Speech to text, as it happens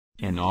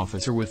An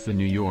officer with the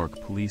New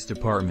York Police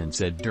Department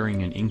said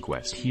during an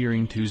inquest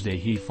hearing Tuesday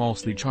he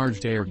falsely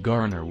charged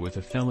Garner with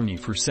a felony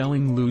for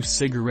selling loose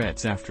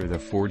cigarettes after the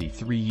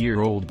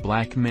 43-year-old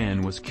black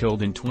man was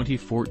killed in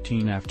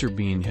 2014 after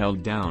being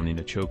held down in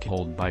a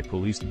chokehold by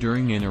police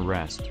during an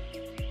arrest.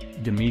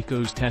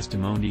 D'Amico's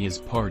testimony is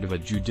part of a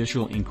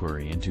judicial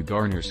inquiry into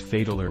Garner's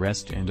fatal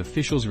arrest and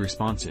officials'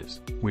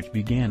 responses, which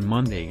began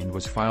Monday and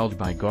was filed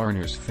by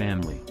Garner's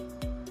family.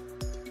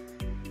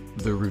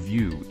 The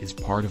review is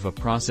part of a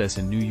process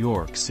in New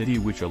York City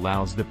which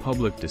allows the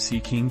public to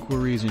seek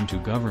inquiries into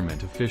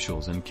government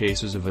officials in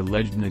cases of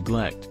alleged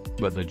neglect,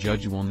 but the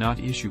judge will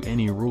not issue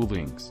any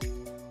rulings.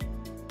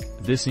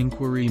 This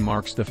inquiry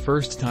marks the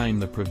first time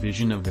the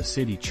provision of the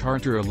city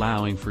charter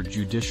allowing for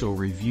judicial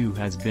review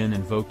has been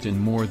invoked in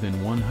more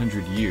than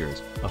 100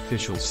 years,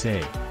 officials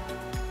say.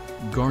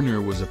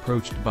 Garner was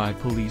approached by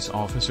police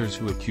officers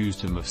who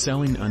accused him of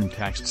selling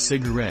untaxed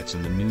cigarettes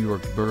in the New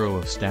York borough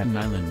of Staten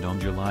Island on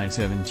July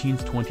 17,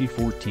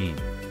 2014.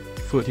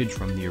 Footage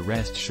from the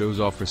arrest shows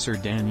Officer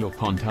Daniel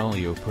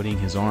Pontalio putting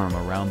his arm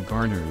around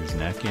Garner's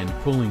neck and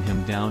pulling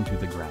him down to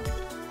the ground.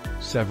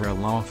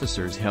 Several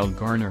officers held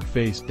Garner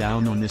face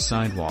down on the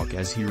sidewalk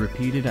as he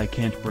repeated "I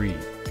can't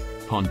breathe."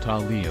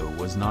 Pontalio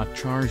was not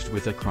charged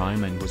with a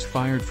crime and was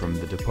fired from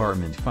the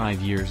department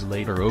 5 years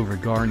later over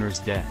Garner's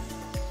death.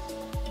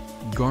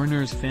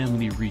 Garner's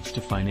family reached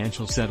a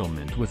financial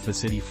settlement with the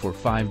city for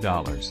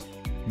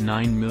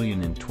 $5.9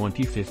 million in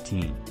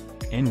 2015.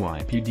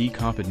 NYPD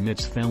cop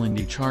admits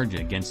felony charge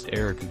against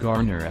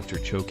Garner after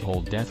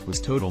chokehold death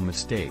was total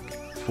mistake,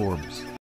 Forbes.